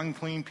live with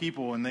unclean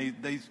people, and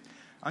they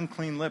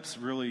unclean lips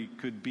really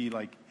could be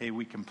like, hey,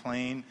 we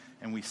complain,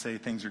 and we say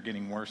things are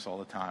getting worse all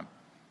the time.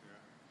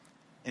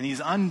 And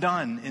he's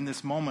undone in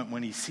this moment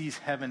when he sees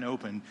heaven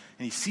open and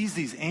he sees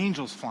these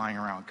angels flying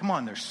around. Come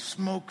on, there's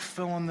smoke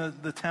filling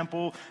the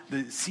temple.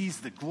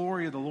 Sees the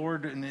glory of the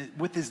Lord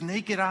with his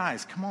naked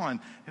eyes. Come on.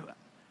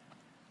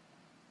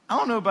 I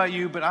don't know about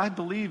you, but I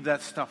believe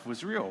that stuff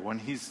was real when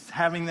he's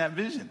having that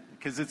vision,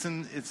 because it's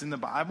in the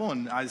Bible,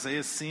 and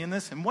Isaiah's seeing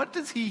this. And what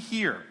does he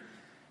hear?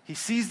 He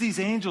sees these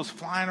angels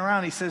flying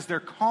around. He says they're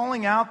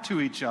calling out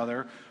to each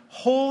other,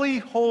 holy,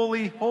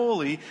 holy,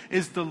 holy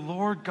is the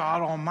Lord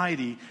God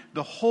Almighty.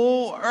 The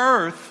whole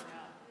earth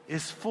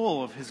is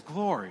full of his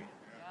glory.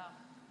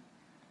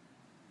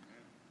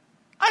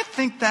 I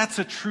think that's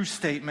a true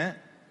statement,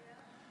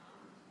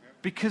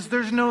 because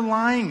there's no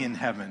lying in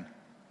heaven.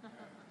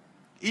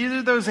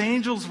 Either those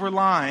angels were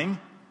lying,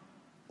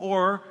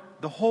 or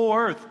the whole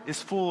earth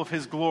is full of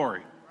his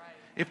glory.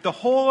 If the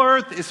whole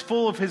earth is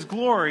full of his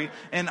glory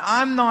and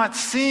I'm not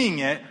seeing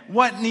it,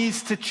 what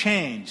needs to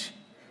change?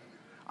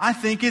 I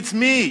think it's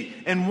me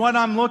and what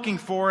I'm looking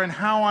for and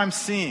how I'm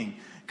seeing.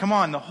 Come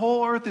on, the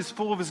whole earth is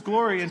full of his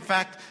glory. In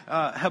fact,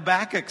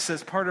 Habakkuk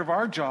says part of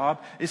our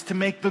job is to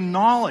make the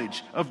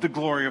knowledge of the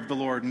glory of the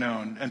Lord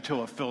known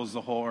until it fills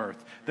the whole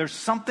earth. There's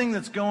something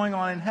that's going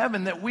on in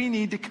heaven that we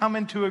need to come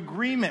into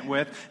agreement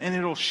with, and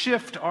it'll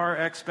shift our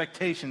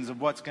expectations of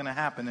what's going to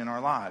happen in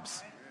our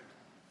lives.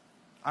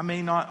 I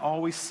may not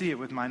always see it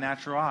with my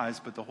natural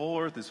eyes, but the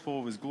whole earth is full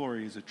of his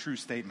glory is a true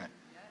statement.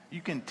 You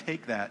can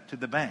take that to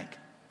the bank.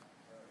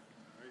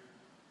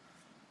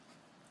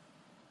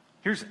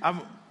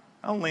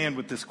 I'll land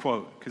with this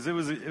quote, because it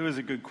was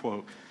a good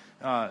quote.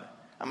 How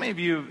many of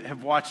you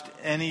have watched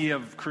any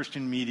of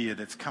Christian media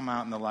that's come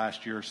out in the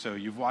last year or so?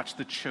 You've watched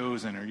The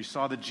Chosen, or you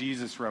saw The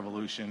Jesus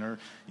Revolution, or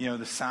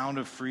The Sound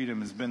of Freedom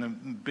has been a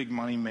big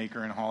money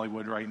maker in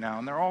Hollywood right now,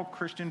 and they're all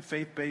Christian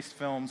faith-based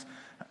films.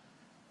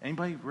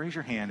 Anybody raise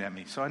your hand at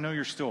me so I know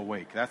you're still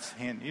awake.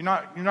 You're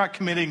not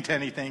committing to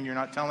anything. You're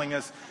not telling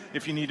us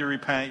if you need to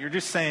repent. You're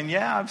just saying,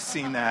 yeah, I've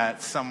seen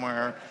that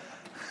somewhere.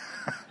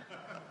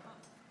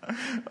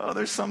 Oh,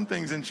 there's some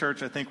things in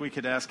church I think we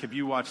could ask, have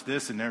you watched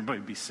this? And everybody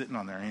would be sitting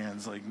on their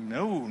hands like,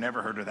 no,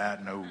 never heard of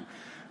that, no.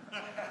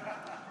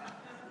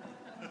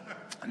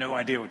 No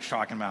idea what you're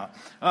talking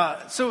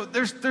about. So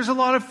there's a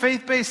lot of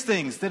faith-based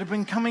things that have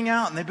been coming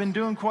out, and they've been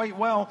doing quite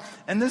well.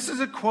 And this is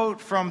a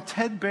quote from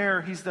Ted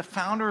Baer. He's the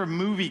founder of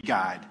Movie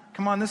Guide.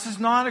 Come on, this is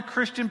not a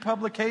Christian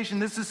publication.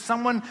 This is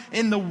someone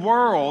in the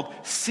world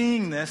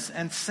seeing this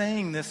and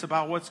saying this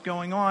about what's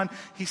going on.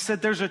 He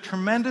said there's a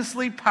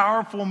tremendously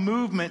powerful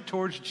movement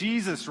towards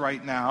Jesus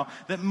right now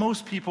that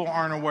most people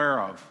aren't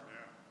aware of.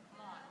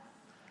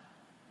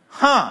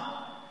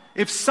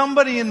 If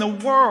somebody in the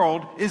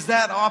world is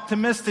that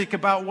optimistic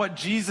about what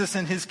Jesus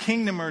and his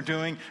kingdom are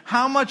doing,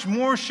 how much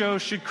more so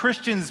should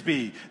Christians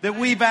be? That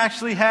we've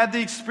actually had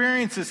the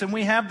experiences, and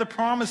we have the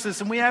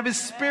promises, and we have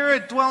his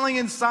Spirit dwelling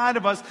inside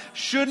of us.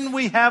 Shouldn't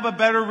we have a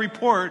better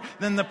report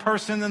than the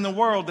person in the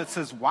world that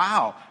says,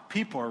 wow,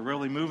 people are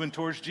really moving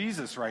towards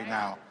Jesus right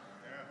now?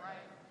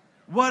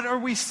 What are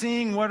we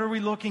seeing? What are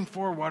we looking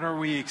for? What are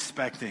we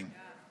expecting?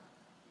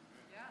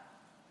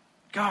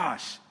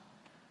 Gosh,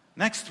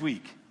 next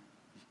week.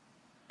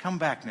 Come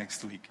back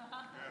next week.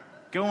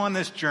 Go on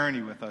this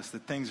journey with us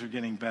that things are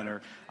getting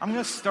better. I'm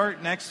going to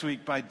start next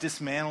week by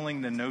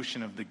dismantling the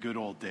notion of the good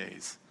old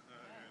days.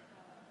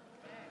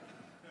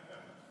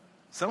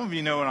 Some of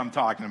you know what I'm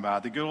talking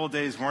about. The good old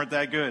days weren't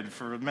that good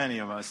for many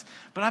of us.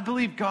 But I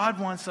believe God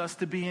wants us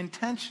to be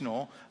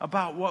intentional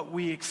about what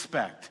we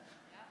expect.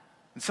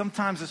 And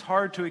sometimes it's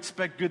hard to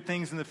expect good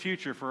things in the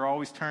future if we're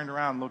always turned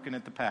around looking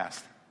at the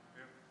past.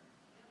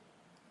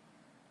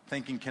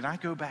 Thinking, can I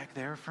go back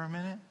there for a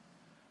minute?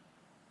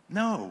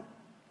 No.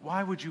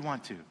 Why would you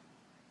want to?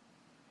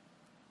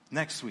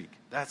 Next week.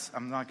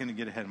 I'm not going to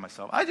get ahead of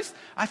myself.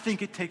 I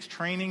think it takes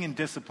training and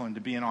discipline to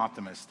be an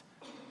optimist.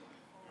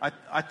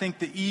 I think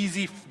the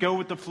easy go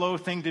with the flow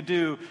thing to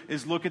do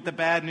is look at the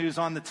bad news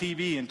on the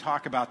TV and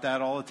talk about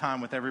that all the time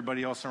with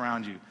everybody else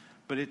around you.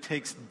 But it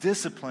takes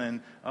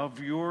discipline of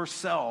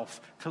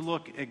yourself to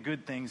look at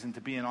good things and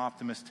to be an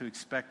optimist, to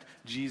expect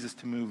Jesus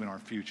to move in our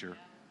future.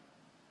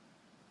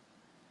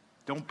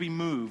 Don't be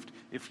moved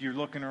if you're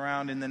looking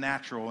around in the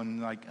natural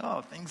and like,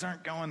 oh, things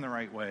aren't going the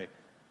right way.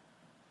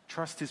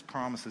 Trust his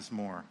promises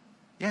more.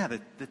 Yeah,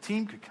 the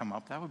team could come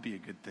up. That would be a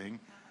good thing.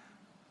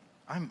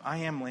 I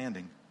am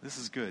landing. This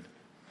is good.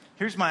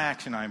 Here's my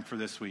action item for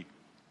this week.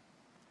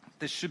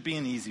 This should be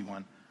an easy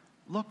one.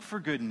 Look for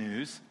good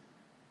news.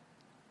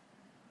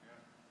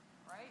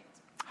 Right.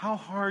 How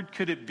hard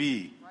could it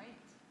be? Right.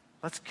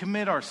 Let's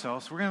commit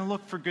ourselves. We're going to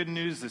look for good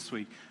news this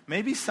week.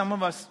 Maybe some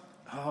of us...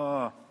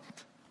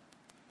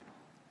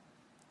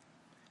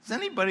 Has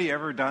anybody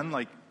ever done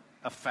like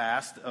a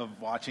fast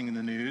of watching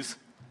the news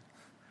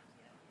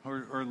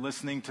or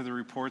listening to the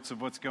reports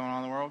of what's going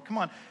on in the world? Come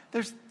on,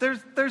 there's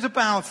a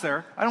balance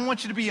there. I don't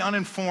want you to be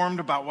uninformed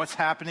about what's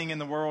happening in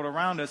the world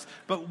around us,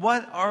 but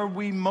what are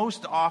we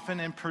most often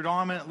and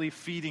predominantly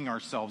feeding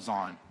ourselves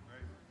on?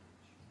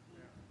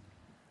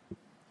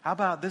 How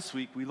about this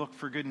week we look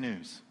for good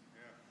news?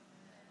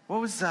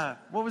 What was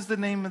the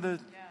name of the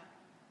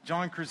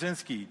John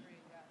Krasinski?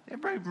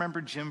 Everybody remember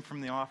Jim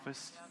from The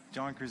Office?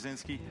 John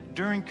Krasinski.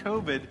 During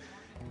COVID,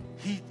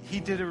 he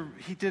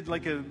did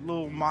like a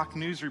little mock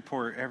news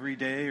report every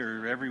day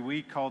or every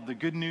week called the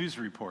Good News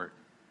Report.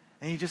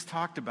 And he just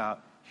talked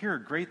about, here are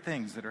great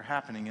things that are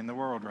happening in the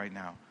world right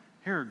now.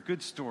 Here are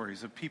good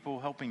stories of people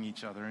helping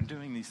each other and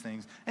doing these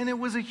things. And it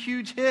was a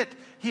huge hit.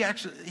 He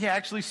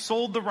actually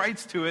sold the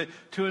rights to it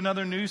to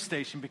another news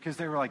station because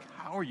they were like,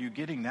 how are you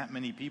getting that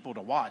many people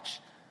to watch?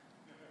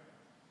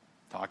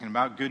 Talking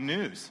about good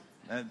news.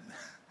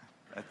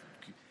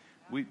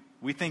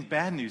 We think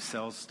bad news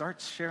sells.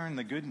 Start sharing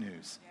the good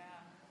news. Yeah,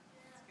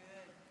 that's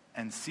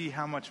good. And see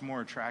how much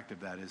more attractive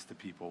that is to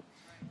people.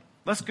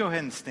 Let's go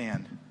ahead and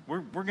stand.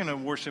 We're going to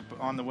worship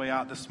on the way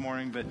out this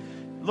morning, but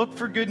look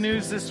for good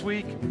news this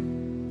week.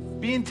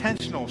 Be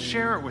intentional.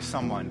 Share it with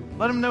someone.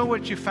 Let them know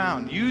what you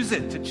found. Use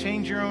it to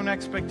change your own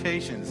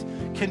expectations.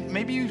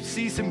 Maybe you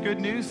see some good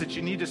news that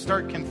you need to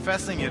start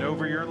confessing it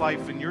over your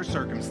life and your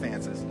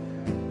circumstances.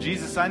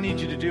 Jesus, I need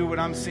you to do what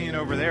I'm seeing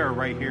over there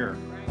right here.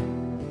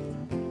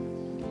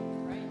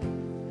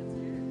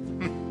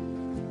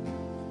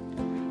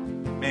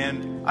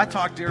 Man, I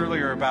talked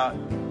earlier about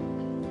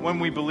when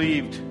we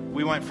believed,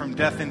 we went from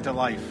death into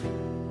life.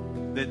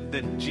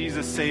 That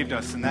Jesus saved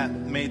us and that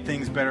made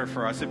things better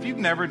for us. If you've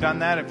never done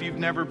that, if you've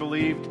never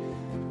believed,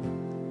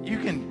 you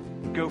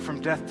can go from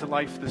death to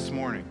life this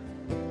morning.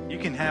 You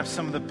can have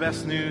some of the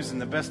best news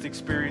and the best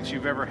experience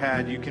you've ever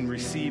had. You can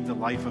receive the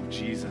life of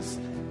Jesus.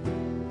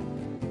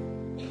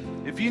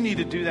 If you need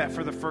to do that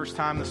for the first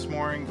time this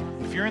morning,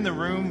 if you're in the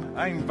room,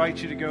 I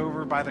invite you to go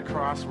over by the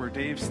cross where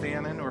Dave's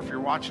standing, or if you're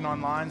watching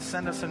online,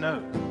 send us a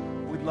note.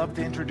 We'd love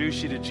to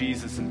introduce you to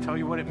Jesus and tell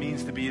you what it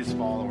means to be his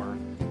follower.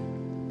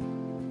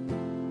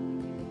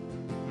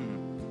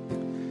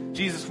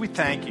 Jesus, we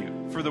thank you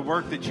for the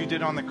work that you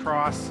did on the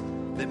cross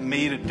that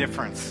made a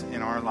difference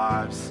in our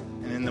lives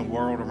and in the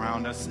world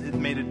around us. It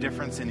made a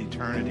difference in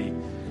eternity.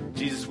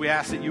 Jesus, we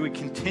ask that you would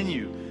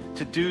continue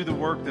to do the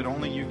work that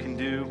only you can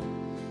do.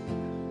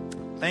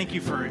 Thank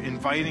you for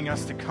inviting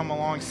us to come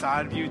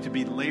alongside of you, to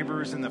be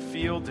laborers in the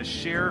field, to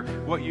share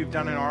what you've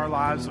done in our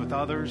lives with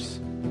others.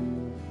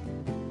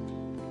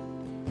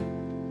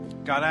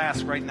 God, I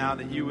ask right now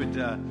that you would,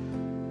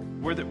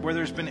 where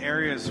there's been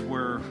areas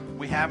where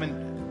we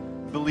haven't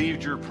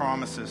believed your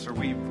promises or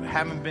we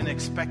haven't been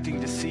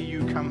expecting to see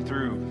you come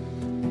through,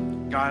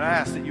 God, I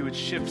ask that you would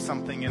shift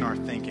something in our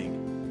thinking.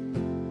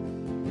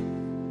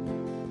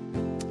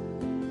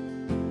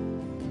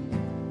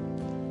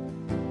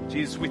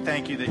 Jesus, we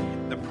thank you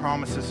that the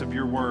promises of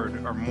your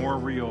word are more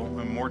real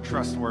and more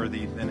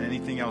trustworthy than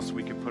anything else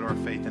we could put our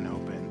faith and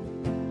hope in.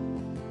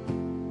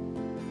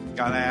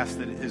 God, I ask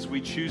that as we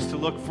choose to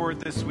look for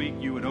it this week,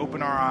 you would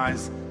open our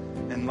eyes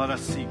and let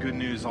us see good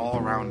news all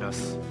around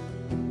us.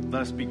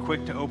 Let us be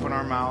quick to open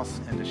our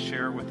mouths and to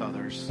share it with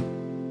others.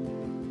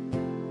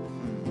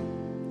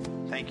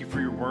 Thank you for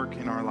your work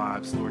in our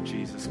lives, Lord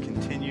Jesus.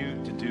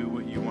 Continue to do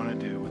what you want to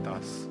do with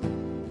us.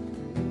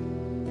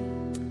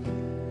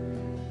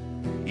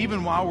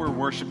 Even while we're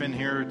worshiping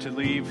here to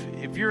leave,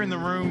 if you're in the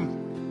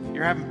room,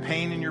 you're having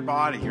pain in your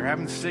body, you're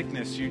having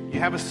sickness, you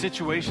have a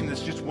situation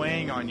that's just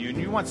weighing on you, and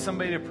you want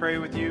somebody to pray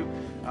with you,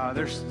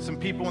 there's some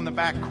people in the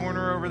back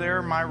corner over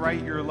there, my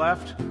right, your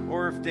left,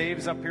 or if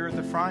Dave's up here at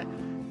the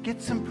front,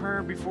 get some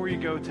prayer before you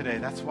go today.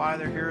 That's why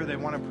they're here. They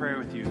want to pray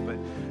with you. But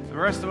the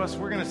rest of us,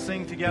 we're going to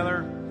sing together,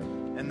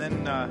 and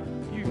then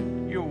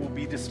you will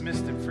be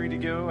dismissed and free to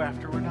go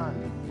after we're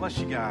done. Bless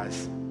you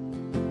guys.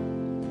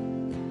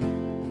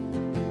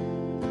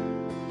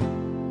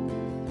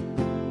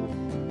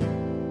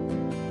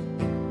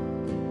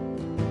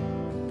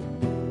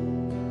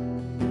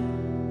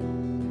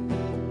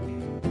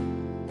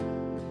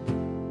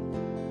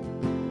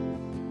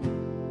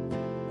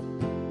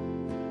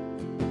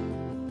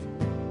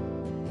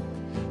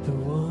 The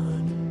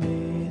one who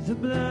made the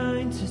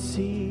blind to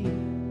see,